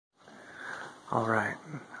Alright,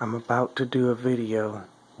 I'm about to do a video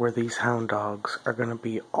where these hound dogs are going to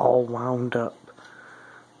be all wound up.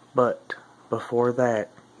 But before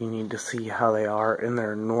that, you need to see how they are in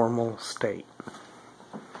their normal state.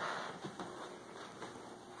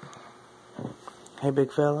 Hey,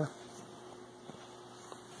 big fella.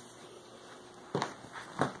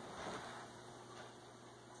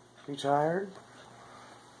 You tired?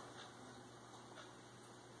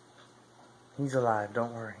 He's alive,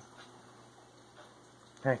 don't worry.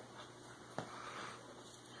 Hey.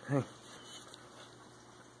 Hey.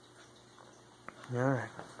 Alright.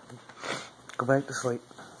 Go back to sleep.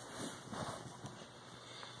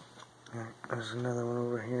 Alright, there's another one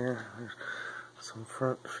over here. There's some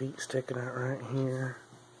front feet sticking out right here.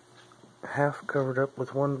 Half covered up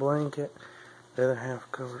with one blanket. The other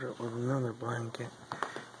half covered up with another blanket.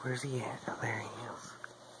 Where's he at? Oh, there he is.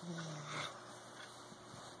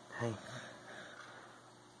 Hey.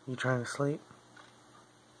 You trying to sleep?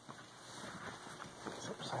 It's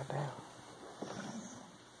upside down.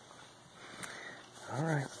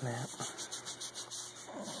 Alright, Snap.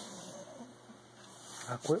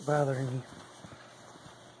 I'll quit bothering you.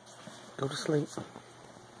 Go to sleep.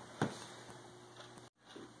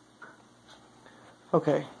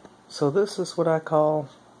 Okay, so this is what I call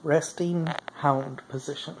resting hound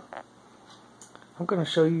position. I'm going to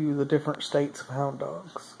show you the different states of hound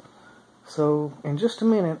dogs. So, in just a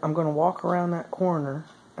minute, I'm going to walk around that corner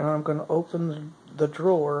and I'm going to open the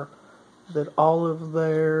drawer that all of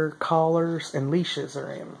their collars and leashes are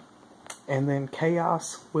in. And then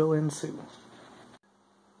chaos will ensue.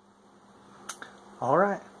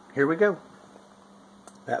 Alright, here we go.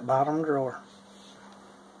 That bottom drawer.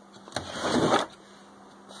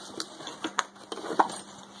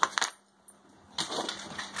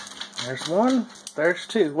 There's one, there's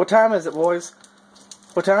two. What time is it, boys?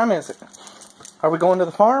 What time is it? Are we going to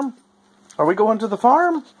the farm? Are we going to the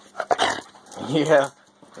farm? Yeah.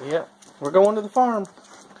 We're going to the farm.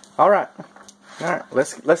 Alright. Alright,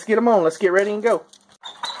 let's get them on. Let's get ready and go.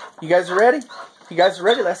 You guys are ready? You guys are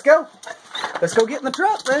ready? Let's go. Let's go get in the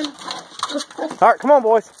truck, then. Alright, come on,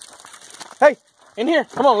 boys. Hey, in here.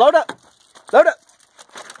 Come on, load up. Load up.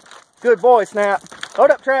 Good boy, Snap. Load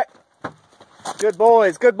up, Track. Good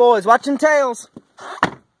boys, good boys. Watching tails.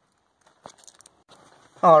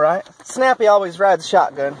 Alright. Snappy always rides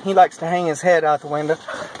shotgun. He likes to hang his head out the window.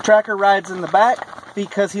 Tracker rides in the back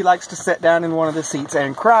because he likes to sit down in one of the seats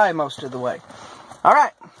and cry most of the way.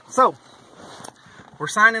 Alright, so we're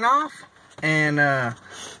signing off and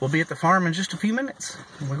we'll be at the farm in just a few minutes.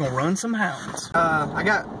 We're gonna run some hounds. I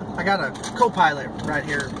got a co-pilot right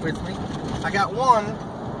here with me. I got one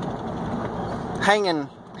hanging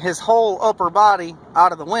his whole upper body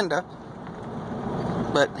out of the window,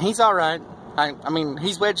 but he's alright. I mean,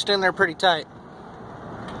 he's wedged in there pretty tight.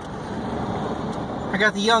 I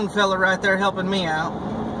got the young fella right there helping me out.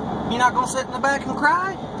 You not gonna sit in the back and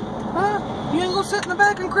cry? Huh? You ain't gonna sit in the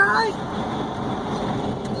back and cry?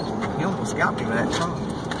 You almost got me with that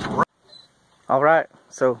tongue. Alright,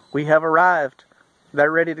 so we have arrived.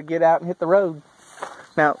 They're ready to get out and hit the road.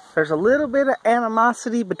 Now, there's a little bit of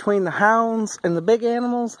animosity between the hounds and the big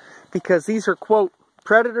animals because these are, quote,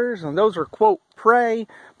 predators and those are, quote, prey,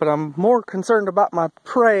 but I'm more concerned about my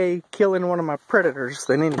prey killing one of my predators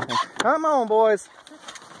than anything. Come on, boys.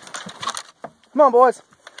 Come on, boys.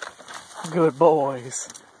 Good boys.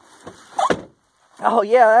 Oh,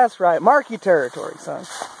 yeah, that's right. Mark your territory, son.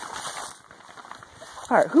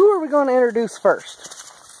 Alright, who are we going to introduce first?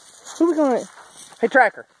 Who are we going to... Hey,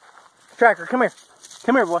 Tracker. Tracker, come here.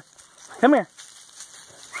 Come here, boy. Come here.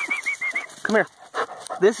 Come here.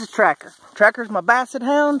 This is Tracker. Tracker's my Basset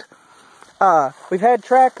hound. We've had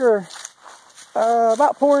Tracker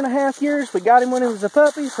about 4.5 years. We got him when he was a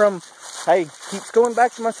puppy from, hey, keeps going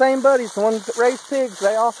back to my same buddies, the ones that raised pigs.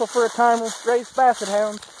 They also for a time raised Basset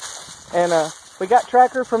hounds. And we got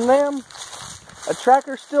Tracker from them.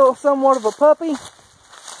 Tracker's still somewhat of a puppy.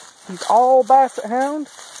 He's all Basset hound.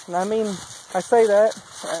 And I mean, I say that.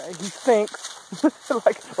 He stinks.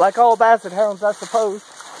 like all Basset hounds, I suppose.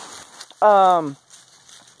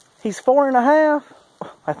 He's 4.5.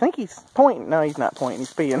 I think he's pointing. No, he's not pointing.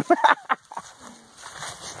 He's peeing.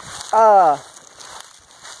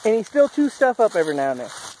 And he still chews stuff up every now and then.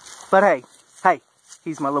 But hey,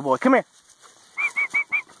 he's my little boy. Come here.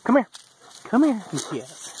 Come here. Come here.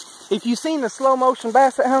 Yes. If you've seen the slow motion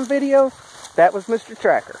Basset hound video, that was Mr.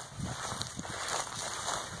 Tracker.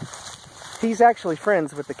 He's actually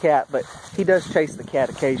friends with the cat, but he does chase the cat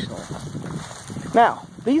occasionally. Now,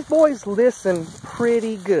 these boys listen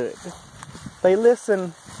pretty good. They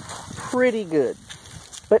listen pretty good.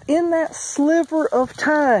 But in that sliver of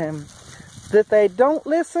time that they don't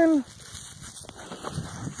listen,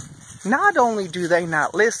 not only do they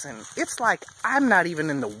not listen, it's like I'm not even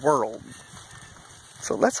in the world.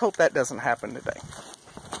 So let's hope that doesn't happen today.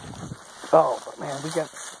 Oh, but man, we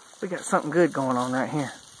got something good going on right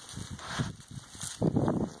here.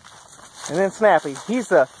 And then Snappy, he's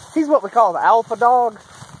what we call the alpha dog.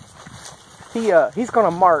 He's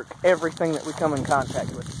gonna mark everything that we come in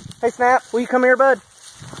contact with. Hey Snap, will you come here, bud?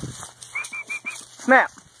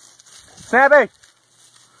 Snap. Snappy.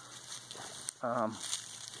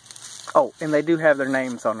 Oh, and they do have their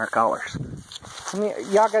names on their collars. I mean,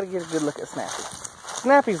 y'all gotta get a good look at Snappy.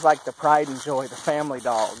 Snappy's like the pride and joy, the family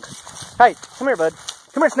dog. Hey, come here, bud.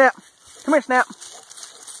 Come here, Snap. Come here, Snap.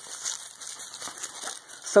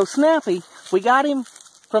 So Snappy, we got him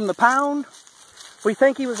from the pound. We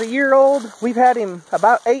think he was a year old. We've had him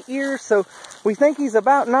about 8 years, so we think he's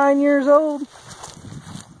about 9 years old.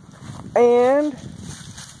 And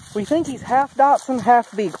we think he's half dachshund,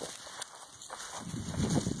 half beagle.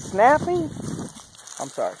 Snappy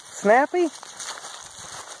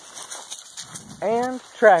and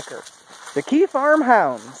Tracker, the Keyfarm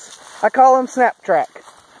hounds. I call them Snap Track.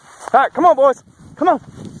 All right, come on, boys. Come on.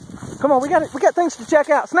 Come on, we got things to check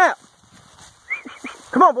out. Snap.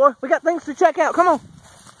 Come on, boy. We got things to check out. Come on.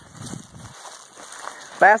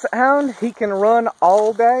 Basset hound, he can run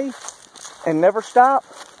all day and never stop.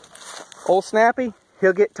 Old Snappy,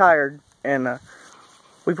 he'll get tired. And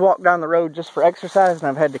we've walked down the road just for exercise, and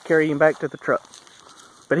I've had to carry him back to the truck.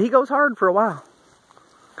 But he goes hard for a while.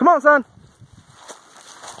 Come on, son.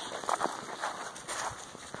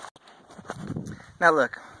 Now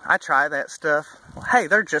look, I try that stuff. Well, hey,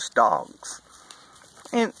 they're just dogs.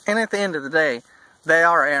 And at the end of the day, they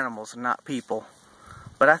are animals and not people.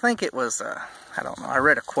 But I think it was, I don't know, I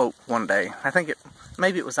read a quote one day.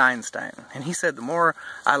 Maybe it was Einstein. And he said, the more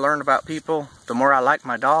I learn about people, the more I like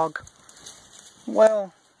my dog.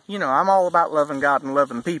 Well, you know, I'm all about loving God and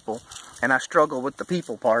loving people. And I struggle with the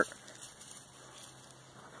people part.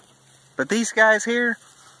 But these guys here,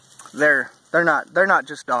 they're not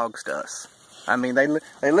just dogs to us. I mean, they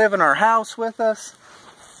live in our house with us.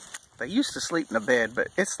 They used to sleep in a bed, but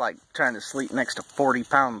it's like trying to sleep next to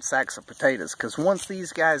 40-pound sacks of potatoes. Because once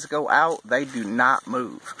these guys go out, they do not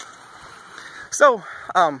move. So,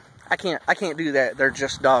 I can't do that. They're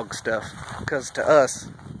just dog stuff. Because to us,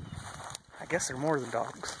 I guess they're more than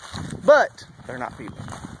dogs. But they're not people.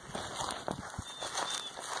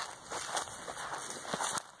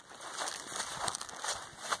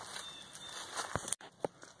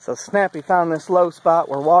 So Snappy found this low spot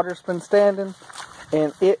where water's been standing,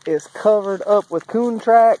 and it is covered up with coon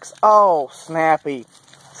tracks. Oh, Snappy.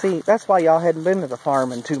 See, that's why y'all hadn't been to the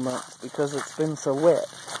farm in 2 months, because it's been so wet.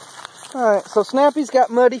 Alright, so Snappy's got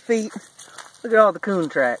muddy feet. Look at all the coon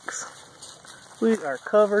tracks. We are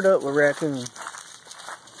covered up with raccoons.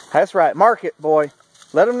 That's right, mark it, boy.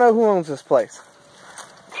 Let them know who owns this place.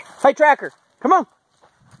 Hey, Tracker, come on.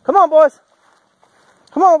 Come on, boys.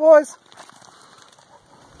 Come on, boys.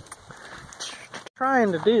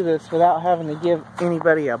 Trying to do this without having to give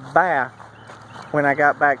anybody a bath when I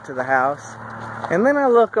got back to the house. And then I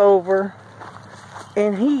look over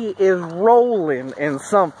and he is rolling in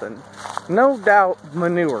something. No doubt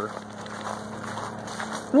manure.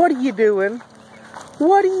 What are you doing?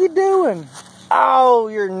 What are you doing? Oh,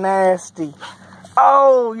 you're nasty.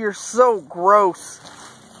 Oh, you're so gross.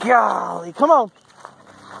 Golly, come on.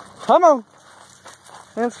 Come on.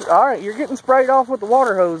 Alright, you're getting sprayed off with the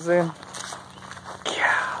water hose then.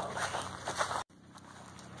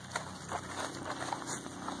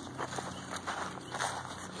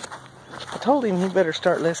 I told him he better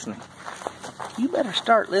start listening. You better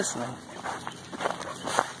start listening.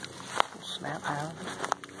 Snap hound.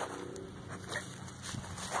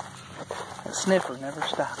 The sniffer never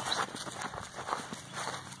stops.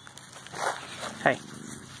 Hey.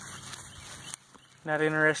 Not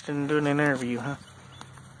interested in doing an interview, huh?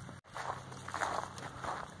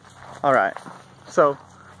 Alright. So,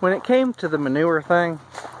 when it came to the manure thing,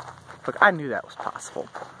 look, I knew that was possible.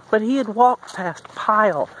 But he had walked past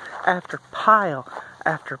pile after pile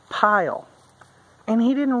after pile. And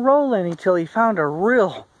he didn't roll any till he found a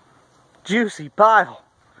real juicy pile.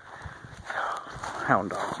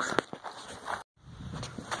 Hound dogs.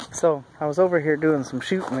 So, I was over here doing some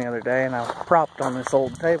shooting the other day, and I was propped on this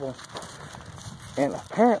old table. And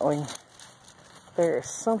apparently, there is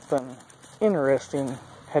something interesting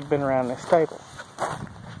had been around this table.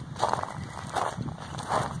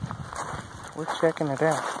 We're checking it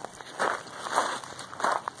out.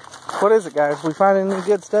 What is it, guys? We finding any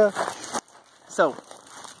good stuff? So,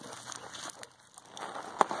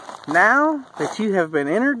 now that you have been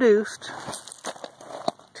introduced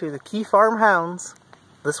to the Keyfarm hounds,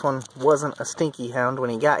 This one wasn't a stinky hound when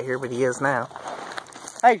he got here, but he is now.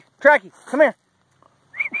 Hey, Tracky, come here.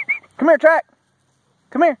 Come here, Track.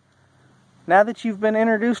 Come here. Now that you've been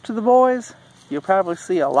introduced to the boys, you'll probably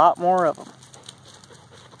see a lot more of them.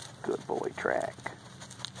 Good boy, Track.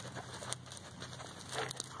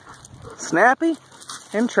 Snappy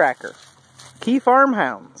and Tracker. Keyfarm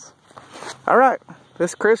hounds. Alright,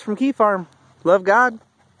 this is Chris from Keyfarm. Love God,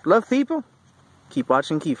 love people. Keep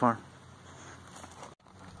watching Keyfarm.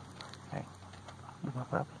 Hey, you my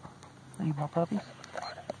puppy? Are you my puppy?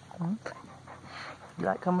 Hmm? You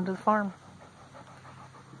like coming to the farm?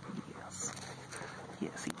 Yes.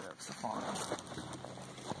 Yes, he loves the farm.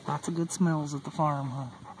 Lots of good smells at the farm, huh?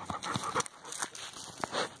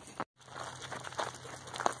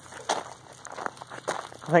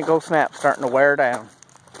 I think old Snap's starting to wear down.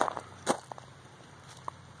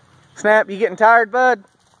 Snap, you getting tired, bud?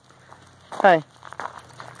 Hey.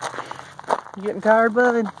 You getting tired,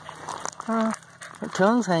 bud? Huh? That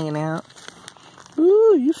tongue's hanging out.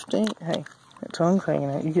 Ooh, you stink. Hey, that tongue's hanging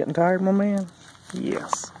out. You getting tired, my man?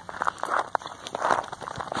 Yes.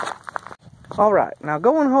 Alright, now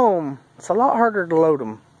going home, it's a lot harder to load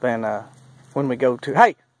them than when we go to...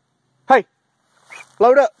 Hey! Hey!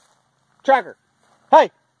 Load up! Tracker! Hey!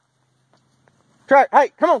 Hey,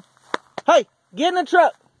 come on! Hey! Get in the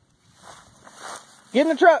truck! Get in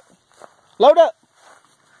the truck! Load up!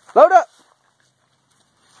 Load up!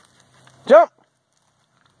 Jump!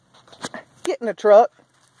 Get in the truck!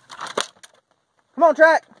 Come on,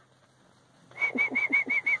 Track!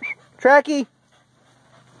 Tracky!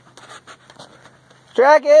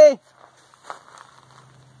 Tracky!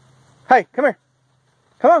 Hey, come here!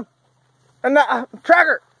 Come on! And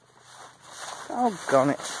Tracker! Doggone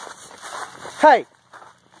it! Hey!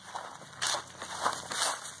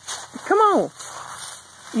 Come on!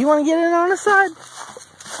 You want to get in on the side?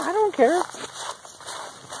 I don't care.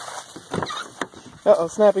 Uh-oh,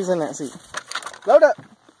 Snappy's in that seat. Load up!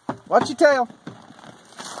 Watch your tail!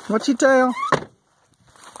 Watch your tail!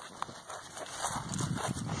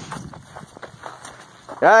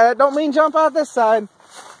 That don't mean jump out this side.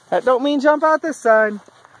 That don't mean jump out this side.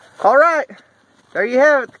 Alright, there you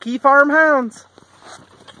have it, the Keyfarm hounds.